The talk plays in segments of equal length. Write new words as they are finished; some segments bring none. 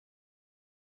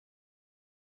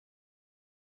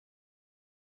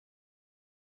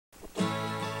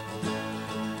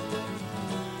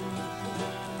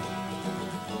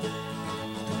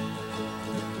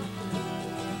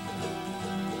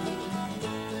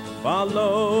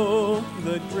Follow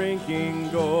the drinking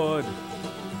gourd.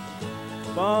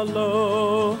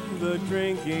 Follow the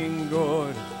drinking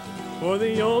gourd. For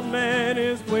the old man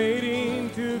is waiting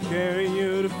to carry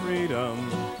you to freedom.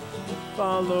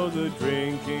 Follow the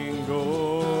drinking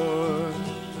gourd.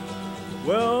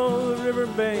 Well, the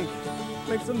riverbank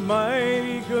makes a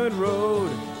mighty good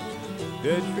road.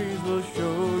 Dead trees will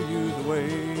show you the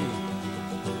way.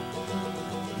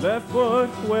 Left foot,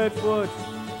 wet foot,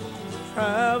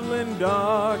 traveling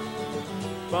dark.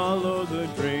 Follow the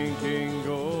drinking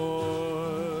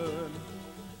gourd.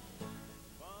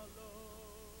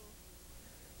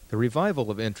 The revival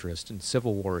of interest in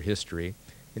Civil War history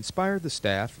inspired the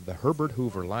staff of the Herbert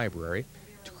Hoover Library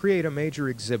to create a major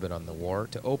exhibit on the war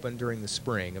to open during the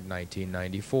spring of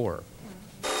 1994.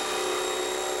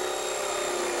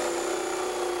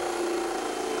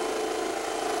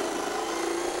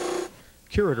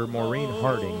 Curator Maureen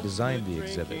Harding designed the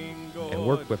exhibit and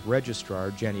worked with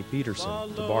Registrar Jenny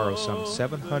Peterson to borrow some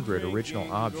 700 original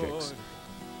objects.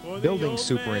 Building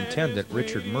Superintendent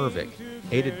Richard Mervick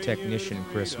aided technician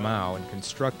Chris Mao in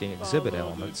constructing exhibit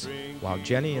elements, while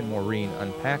Jenny and Maureen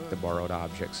unpacked the borrowed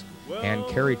objects and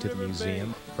carried to the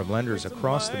museum from lenders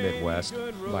across the Midwest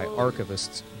by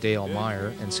archivists Dale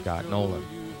Meyer and Scott Nolan.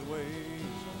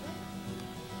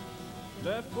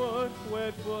 Left foot,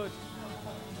 wet foot,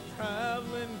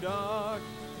 traveling dark.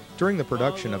 During the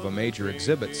production of a major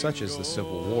exhibit such as the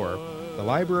Civil War, the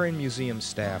library and museum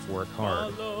staff work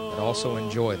hard, but also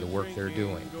enjoy the work they're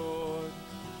doing.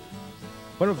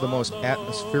 One of the most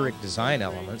atmospheric design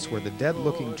elements were the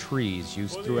dead-looking trees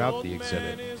used throughout the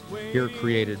exhibit, here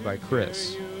created by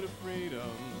Chris.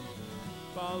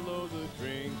 Follow the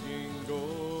drinking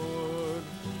gourd.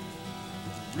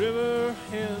 River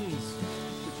hens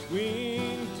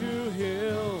between two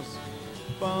hills.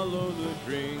 Follow the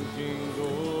drinking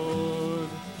gourd.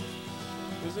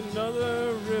 There's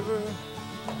another river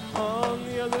on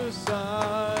the other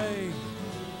side.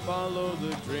 Follow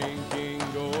the drinking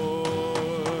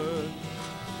gourd.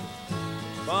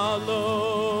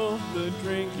 Follow the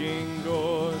drinking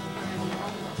gourd.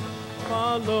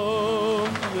 Follow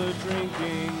the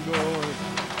drinking gourd.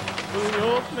 For the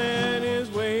old man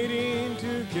is waiting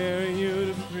to carry you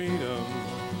to freedom.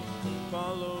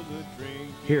 Follow the drinking.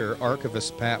 Here,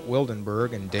 archivists Pat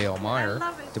Wildenberg and Dale Meyer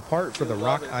depart for the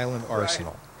Rock Island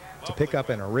Arsenal to pick up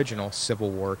an original Civil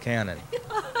War cannon.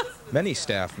 Many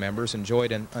staff members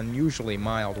enjoyed an unusually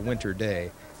mild winter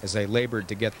day as they labored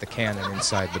to get the cannon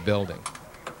inside the building.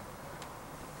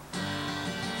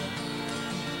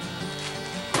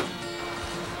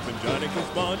 When Johnny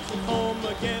comes marching home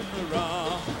again,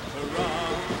 hurrah, hurrah.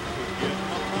 We'll give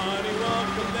him a hearty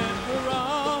welcome then,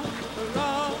 hurrah,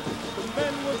 hurrah. The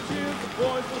men will cheer, the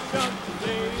boys will shout, the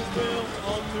ladies will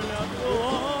all turn out. We'll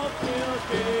all feel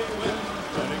okay when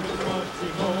Johnny comes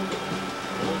marching home.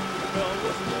 The bell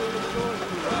was through the door,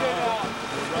 hurrah,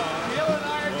 hurrah. Neil and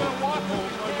I are going to walk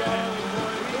home, my darling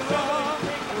boy, hurrah,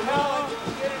 hurrah.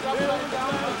 get it upside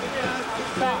down, and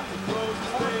stop.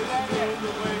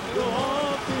 We'll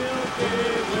all feel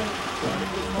okay when Johnny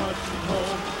goes marching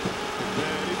home,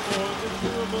 ready for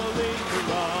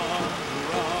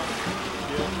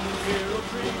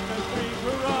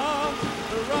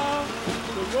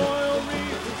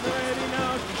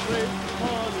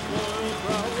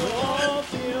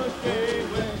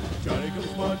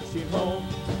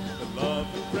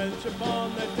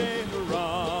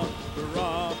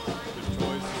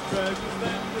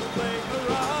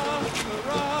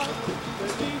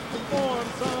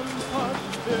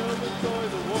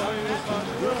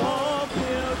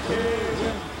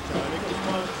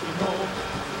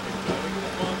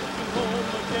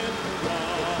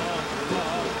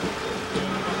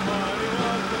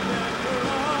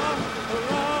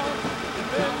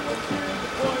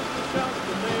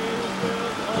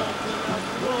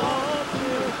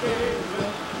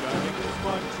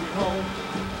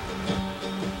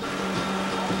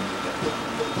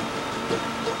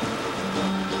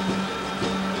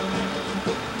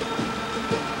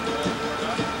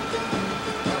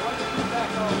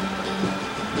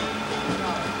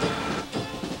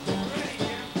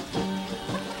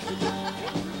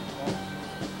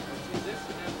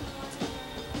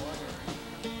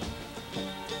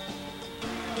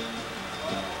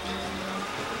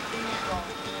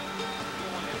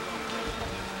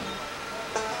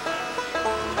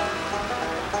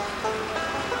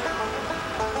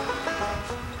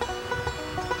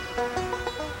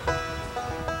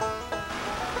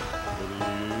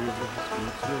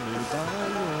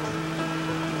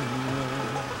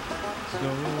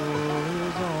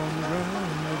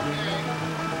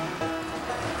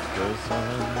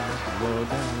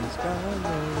down the sky,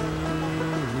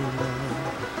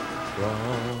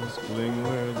 frost cling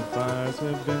where the fires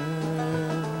have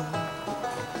been,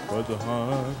 but the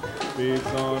heart beats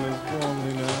on as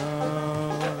warmly now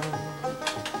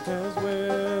as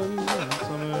when the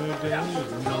summer days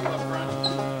are.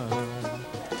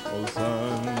 Oh,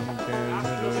 sun can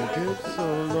never dip so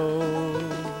low,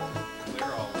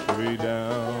 way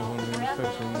down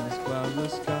infection's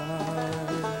cloudless sky.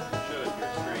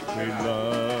 We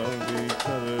love each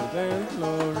other than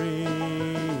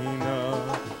Florina,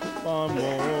 far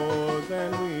more than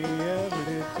we ever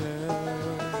did tell.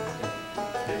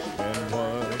 And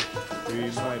what we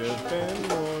might have been,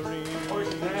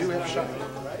 Florina,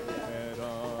 had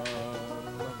our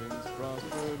lovings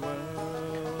prospered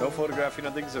well. No photographing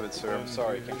of the exhibit, sir. I'm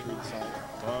sorry, I can't read the sign.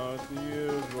 As the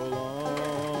years roll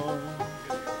on,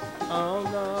 I'll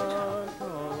not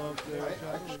call up their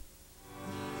shadows.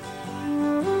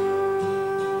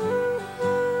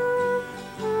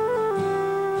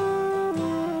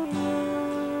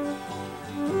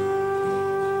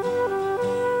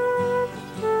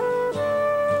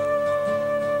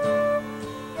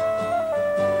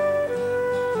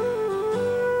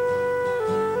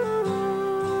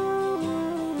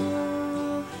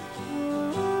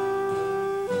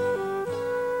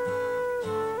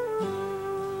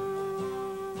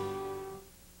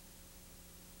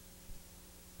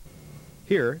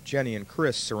 Here, Jenny and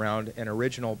Chris surround an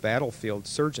original battlefield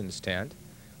surgeon's tent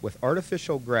with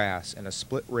artificial grass and a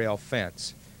split-rail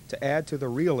fence to add to the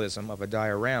realism of a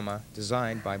diorama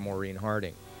designed by Maureen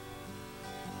Harding.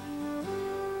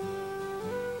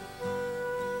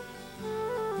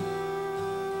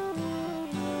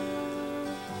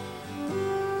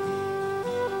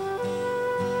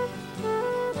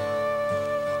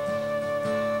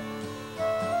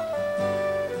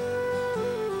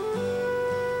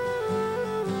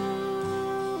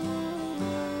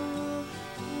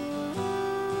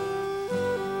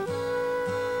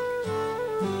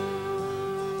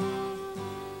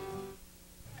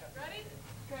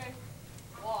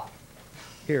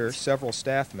 Here, several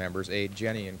staff members aid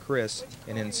Jenny and Chris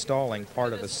in installing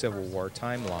part of the Civil War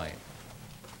timeline.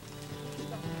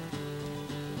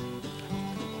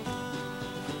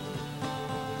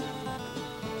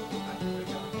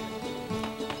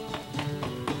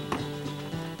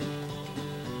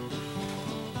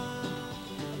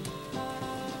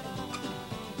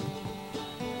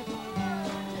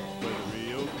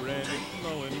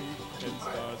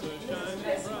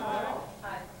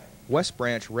 West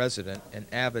Branch resident and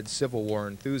avid Civil War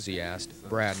enthusiast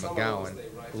Brad McGowan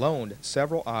loaned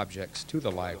several objects to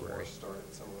the library. Some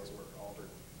of those were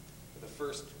altered. The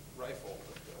first rifle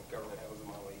that the government had was a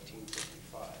model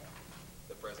 1855.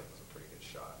 The president was a pretty good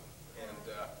shot. And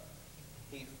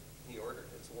he ordered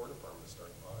his War Department to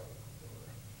start buying. They were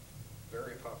a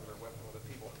very popular weapon with the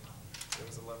people. It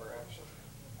was a lever action.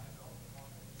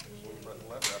 When you brought the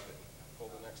lever up, it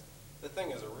pulled the next. The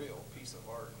thing is a real piece of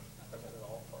art. I've had it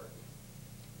all apart.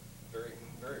 Very,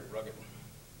 very rugged.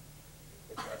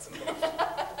 It's got some. I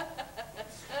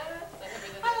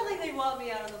don't think they want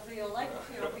me out on the field. I can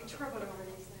be tripping over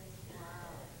these things.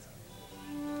 Wow, that's good.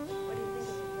 What do you think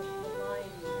of the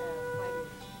line you have fighting?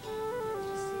 It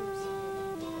just seems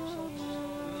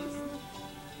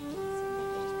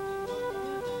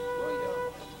Well, yeah.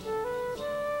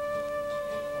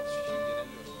 Once you get into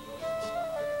it, the noise and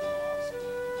stuff, I got lost.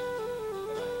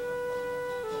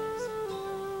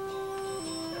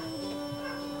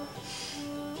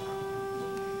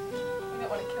 I don't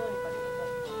want to kill anybody with them.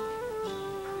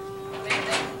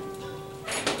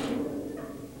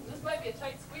 This might be a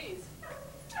tight squeeze. I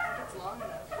think it's long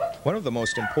enough. One of the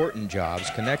most important jobs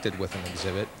connected with an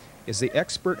exhibit is the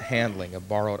expert handling of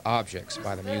borrowed objects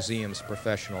by the museum's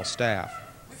professional staff.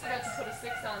 We forgot to put a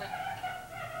 6 on it.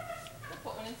 We'll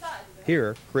put one inside.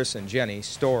 Here, Chris and Jenny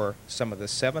store some of the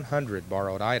 700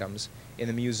 borrowed items in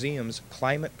the museum's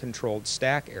climate-controlled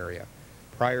stack area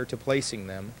prior to placing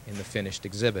them in the finished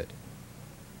exhibit.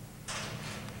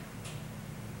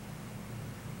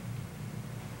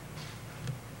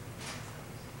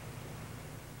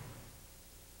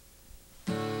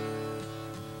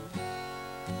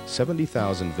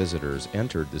 "70,000 visitors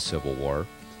entered the Civil War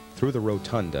through the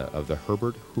rotunda of the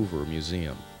Herbert Hoover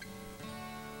Museum.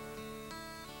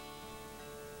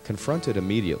 Confronted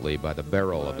immediately by the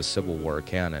barrel of a Civil War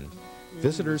cannon,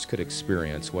 visitors could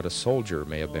experience what a soldier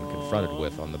may have been confronted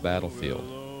with on the battlefield.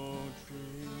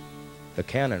 The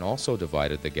cannon also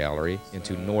divided the gallery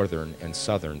into northern and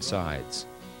southern sides,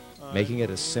 making it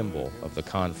a symbol of the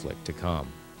conflict to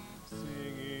come.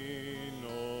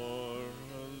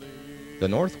 The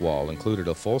north wall included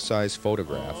a full-size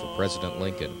photograph of President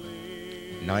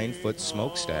Lincoln. 9-foot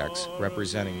smokestacks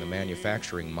representing the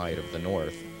manufacturing might of the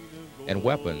North, and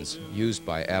weapons used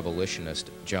by abolitionist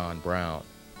John Brown.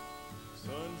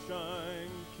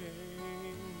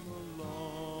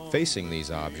 Facing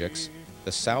these objects,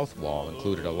 the south wall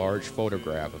included a large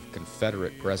photograph of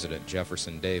Confederate President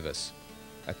Jefferson Davis,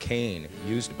 a cane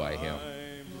used by him,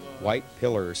 white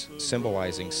pillars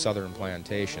symbolizing Southern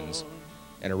plantations,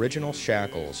 and original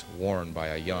shackles worn by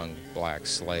a young black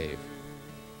slave.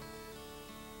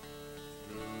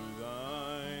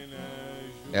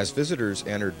 As visitors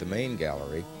entered the main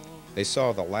gallery, they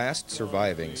saw the last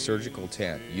surviving surgical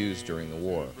tent used during the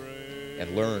war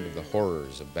and learned of the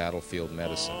horrors of battlefield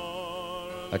medicine.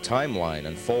 A timeline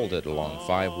unfolded along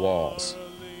 5 walls,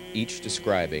 each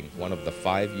describing one of the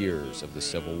 5 years of the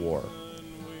Civil War.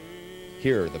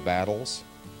 Here, the battles,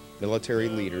 military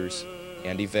leaders,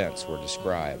 and events were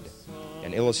described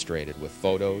and illustrated with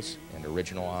photos and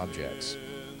original objects.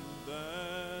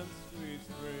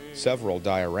 Several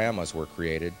dioramas were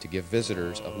created to give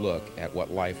visitors a look at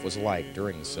what life was like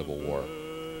during the Civil War.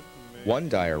 One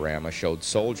diorama showed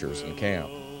soldiers in camp,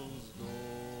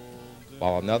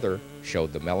 while another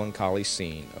showed the melancholy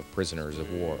scene of prisoners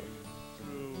of war.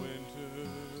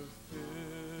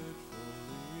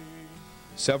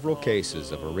 Several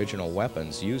cases of original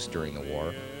weapons used during the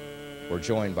war were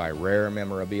joined by rare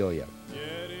memorabilia,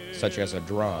 such as a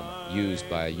drum used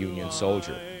by a Union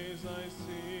soldier,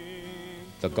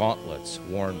 the gauntlets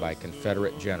worn by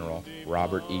Confederate General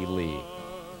Robert E. Lee,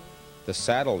 the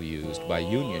saddle used by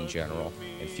Union General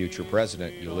and future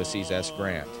President Ulysses S.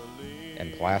 Grant,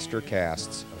 and plaster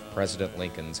casts of President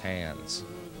Lincoln's hands.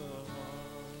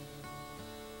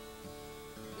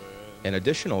 An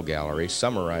additional gallery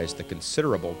summarized the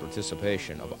considerable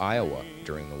participation of Iowa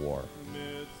during the war.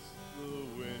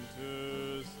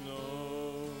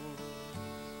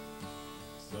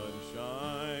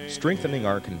 Strengthening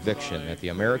our conviction that the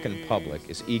American public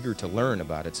is eager to learn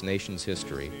about its nation's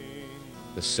history,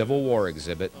 the Civil War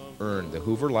exhibit earned the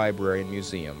Hoover Library and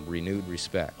Museum renewed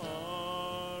respect.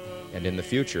 And in the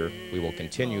future, we will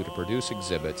continue to produce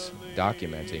exhibits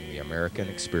documenting the American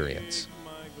experience.